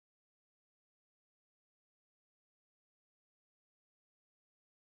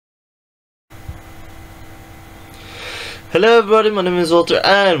Hello everybody, my name is Walter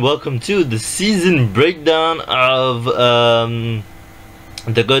and welcome to the season breakdown of The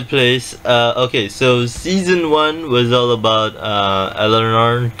Good Place. Okay, so season 1 was all about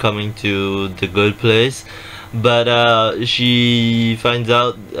Eleanor coming to The Good Place, but she finds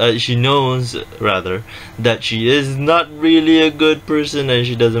out, she knows rather, that she is not really a good person and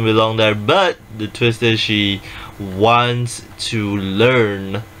she doesn't belong there, but the twist is she wants to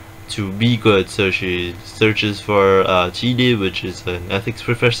learn to be good, so she searches for Chidi, which is an ethics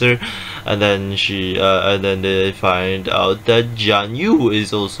professor, and then they find out that Jian Yu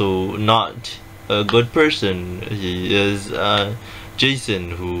is also not a good person. He is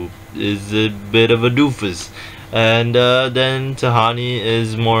Jason, who is a bit of a doofus, and then Tahani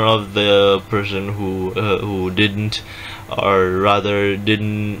is more of the person who didn't, or rather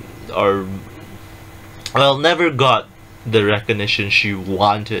didn't, or well, never got the recognition she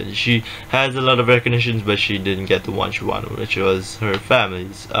wanted. She has a lot of recognitions, but she didn't get the one she wanted, which was her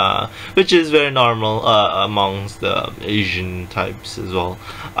family's, which is very normal amongst the Asian types as well.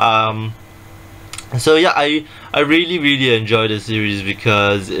 So yeah, I really enjoy the series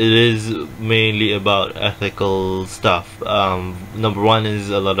because it is mainly about ethical stuff. Number one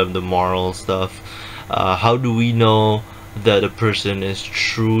is a lot of the moral stuff. How do we know that a person is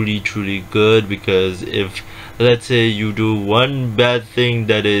truly good? Because if, let's say, you do one bad thing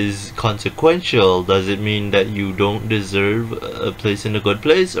that is consequential, does it mean that you don't deserve a place in a good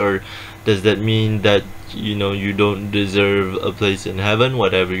place? Or does that mean that, you know, you don't deserve a place in heaven,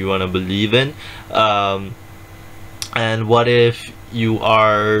 whatever you want to believe in? And what if you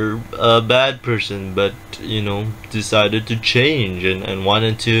are a bad person, but you know, decided to change and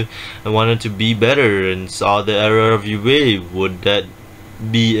wanted to be better and saw the error of your way? Would that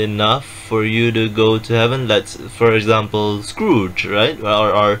be enough for you to go to heaven? That's, for example, Scrooge, right?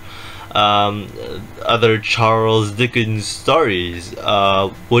 Or other Charles Dickens stories.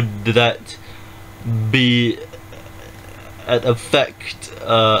 Would that be an effect,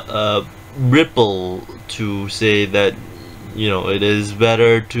 ripple to say that, you know, it is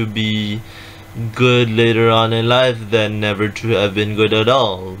better to be good later on in life than never to have been good at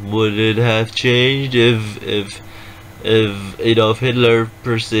all? Would it have changed if Adolf Hitler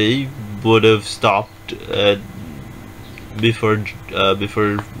per se would have stopped before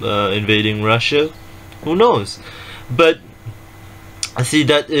invading Russia? Who knows? But see,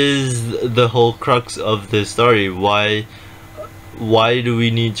 that is the whole crux of this story. Why do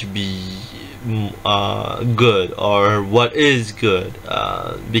we need to be good, or what is good?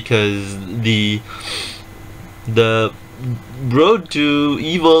 Because the road to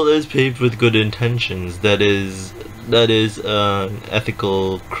evil is paved with good intentions. That is an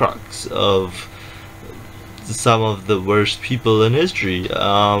ethical crux of some of the worst people in history.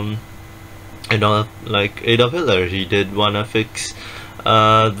 You know, like Adolf Hitler, he did want to fix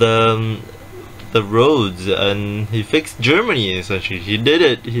the roads, and he fixed Germany. Essentially, he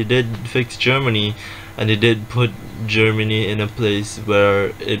did fix Germany, and he did put Germany in a place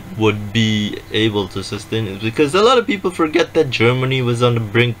where it would be able to sustain it, because a lot of people forget that Germany was on the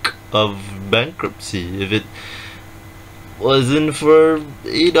brink of bankruptcy. If it wasn't for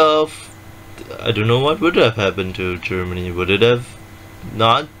Adolf, I don't know what would have happened to Germany. Would it have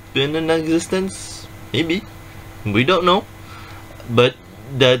not been in existence? Maybe, we don't know. But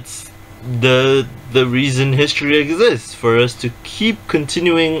that's the reason history exists, for us to keep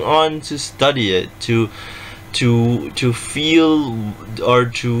continuing on to study it, to feel or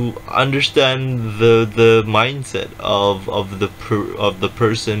to understand the mindset of the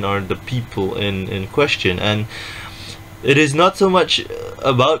person or the people in question. And it is not so much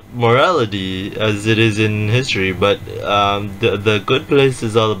about morality as it is in history, but the Good Place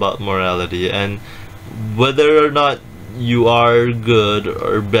is all about morality, and whether or not you are good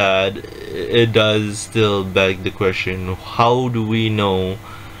or bad, it does still beg the question: how do we know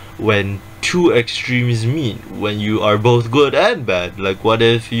when two extremes meet, when you are both good and bad? Like, what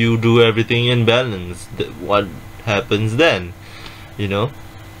if you do everything in balance? What happens then? You know,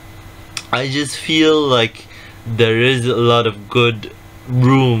 I just feel like there is a lot of good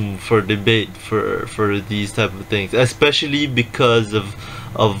room for debate for these type of things, especially because of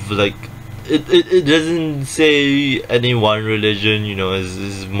like, it doesn't say any one religion, you know.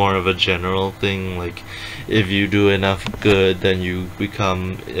 Is more of a general thing. Like, if you do enough good, then you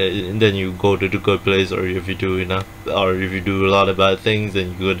become then you go to the good place, or if you do enough, or if you do a lot of bad things,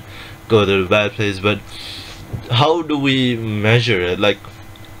 then you could go to the bad place. But how do we measure it? Like,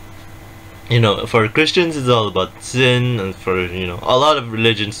 you know, for Christians it's all about sin, and for, you know, a lot of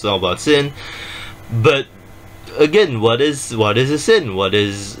religions it's all about sin. But again, what is a sin? What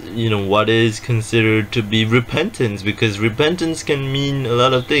is, what is considered to be repentance? Because repentance can mean a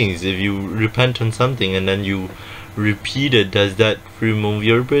lot of things. If you repent on something and then you repeat it, does that remove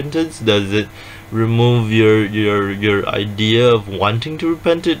your repentance? Does it remove your idea of wanting to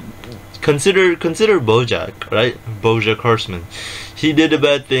repent? It consider Bojack, right? Bojack Horseman. He did a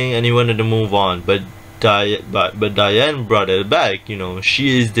bad thing and he wanted to move on, but Diane brought it back.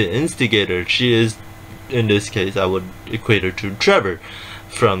 She is the instigator. She is, in this case, I would equate her to Trevor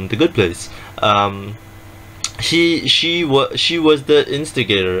from The Good Place. She was the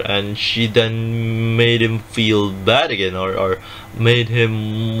instigator, and she then made him feel bad again, or made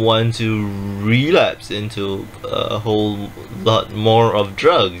him want to relapse into a whole lot more of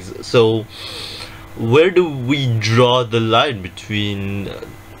drugs. So where do we draw the line between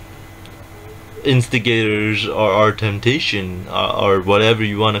instigators or temptation, or whatever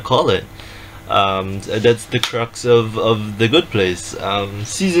you want to call it? That's the crux of The Good Place.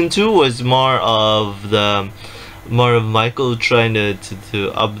 Season 2 was more of Michael trying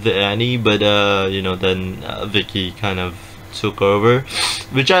to up the ante, but then Vicky kind of took over,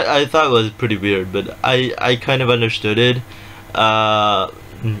 which I thought was pretty weird, but I kind of understood it.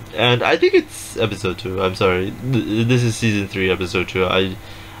 And I think it's episode 2. I'm sorry, this is season 3, episode 2. I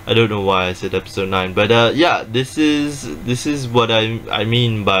don't know why I said episode 9, but yeah, this is what I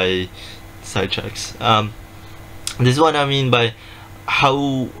mean by sidetracks. This is what I mean by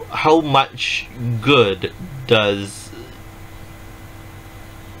how much good does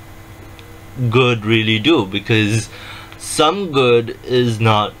good really do, because some good is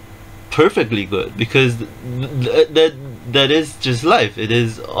not perfectly good, because that is just life. It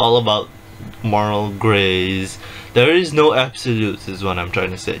is all about moral grays. There is no absolutes, is what I'm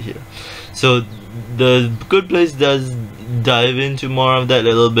trying to say here. So The Good Place does dive into more of that a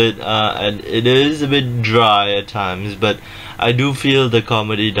little bit, and it is a bit dry at times, but I do feel the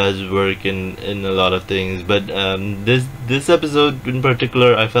comedy does work in a lot of things. But this episode in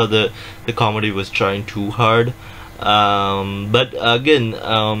particular, I felt that the comedy was trying too hard. But again,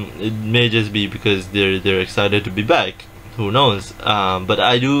 it may just be because they're excited to be back. Who knows? But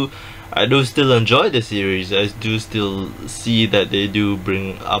I do still enjoy the series. I do still see that they do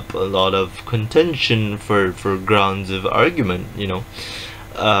bring up a lot of contention for grounds of argument,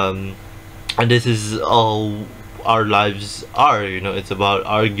 and this is all our lives are. It's about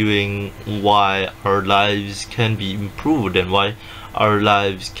arguing why our lives can be improved and why our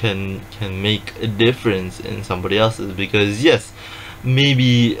lives can make a difference in somebody else's. Because yes,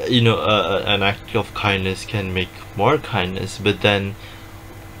 maybe an act of kindness can make more kindness, but then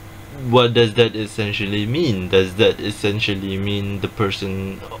what does that essentially mean? Does that essentially mean the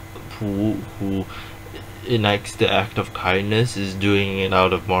person who enacts the act of kindness is doing it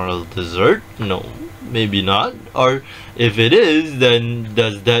out of moral desert? No, maybe not. Or if it is, then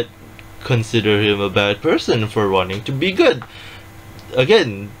does that consider him a bad person for wanting to be good?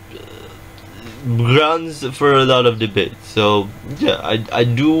 Again, grounds for a lot of debate. So yeah, I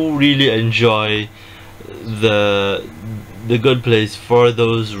do really enjoy the Good Place for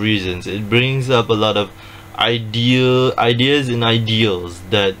those reasons. It brings up a lot of ideas and ideals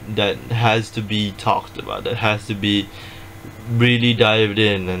that has to be talked about, that has to be really dived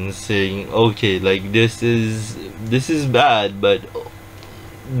in and saying, okay, like this is bad, but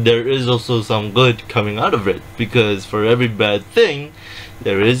there is also some good coming out of it, because for every bad thing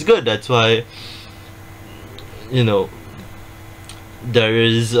there is good. That's why there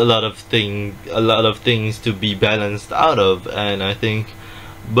is a lot of things to be balanced out of. And I think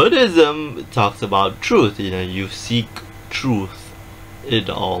Buddhism talks about truth. You seek truth in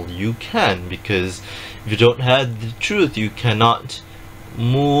all you can, because if you don't have the truth, you cannot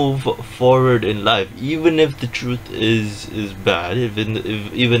move forward in life. Even if the truth is bad, even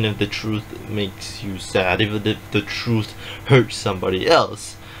if the truth makes you sad, even if the truth hurts somebody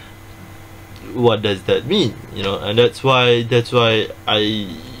else, what does that mean? And that's why I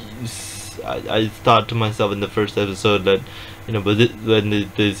thought to myself in the first episode that but when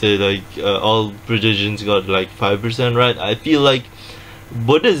they say like all religions got like 5% right, I feel like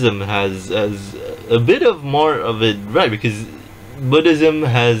Buddhism has a bit of more of it right, because Buddhism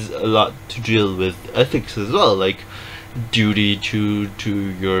has a lot to deal with ethics as well, like duty to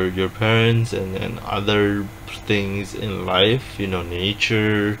your parents and other things in life,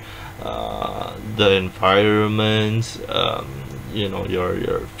 nature, the environment,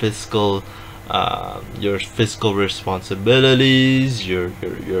 your fiscal responsibilities,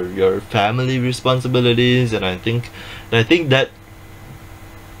 your family responsibilities. And I think that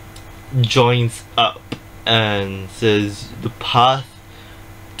joins up and says the path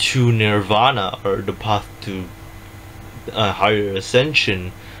to nirvana, or the path to higher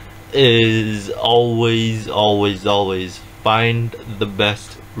ascension, is always find the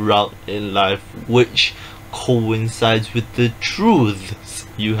best route in life which coincides with the truths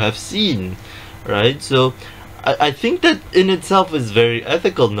you have seen, right? So I think that in itself is very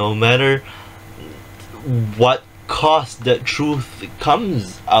ethical, no matter what cost that truth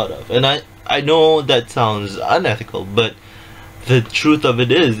comes out of. And I know that sounds unethical, but the truth of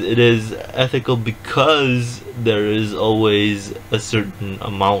it is ethical because there is always a certain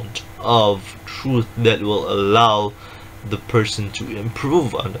amount of truth that will allow the person to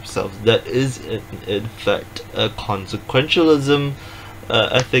improve on themselves. That is in fact a consequentialism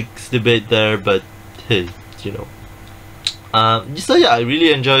ethics debate there, but hey, you know. So yeah, I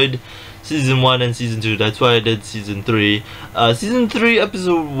really enjoyed season 1 and season 2. That's why I did season 3. Season 3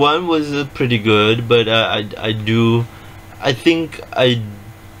 episode 1 was pretty good, but I think I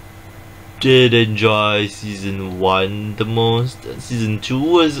did enjoy season 1 the most. Season 2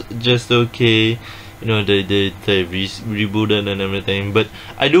 was just okay. You know, they rebooted and everything, but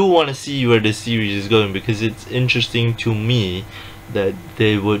I do want to see where the series is going, because it's interesting to me that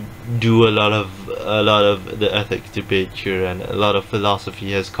they would do a lot of the ethics debate here, and a lot of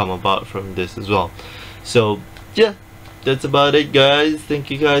philosophy has come about from this as well. So yeah, that's about it, guys. Thank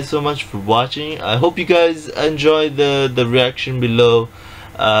you guys so much for watching. I hope you guys enjoyed the reaction below.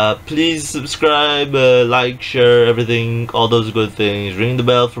 Please subscribe, like, share, everything, all those good things. Ring the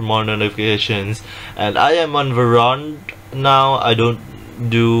bell for more notifications. And I am on Verond now. I don't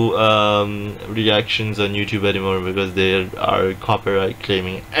do reactions on YouTube anymore because they are copyright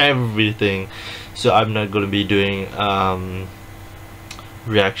claiming everything, so I'm not going to be doing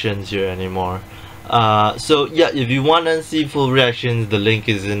reactions here anymore. So yeah, if you want to see full reactions, the link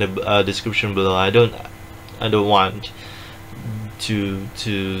is in the description below. I don't want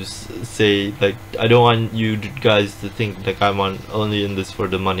to say, like, I don't want you guys to think like I'm only in this for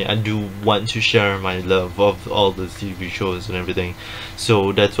the money. I do want to share my love of all the TV shows and everything,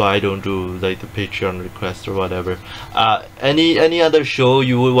 so that's why I don't do like the Patreon request or whatever. Any other show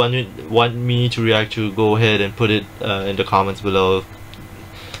you would want me to react to, go ahead and put it in the comments below.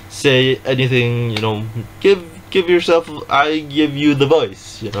 Say anything, you know. Give yourself, I give you the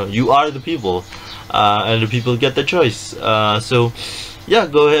voice, you know. You are the people. And the people get the choice. So yeah,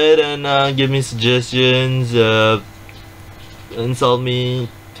 go ahead and give me suggestions, insult me,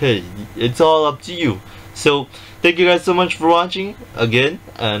 hey, it's all up to you. So thank you guys so much for watching again,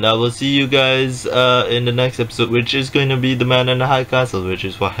 and I will see you guys in the next episode, which is going to be The Man in the High Castle, which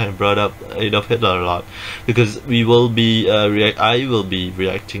is why I brought up Adolf Hitler a lot, because we will be I will be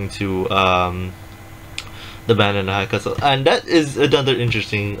reacting to The Man in the High Castle, and that is another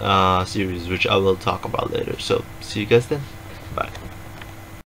interesting series which I will talk about later. So see you guys then.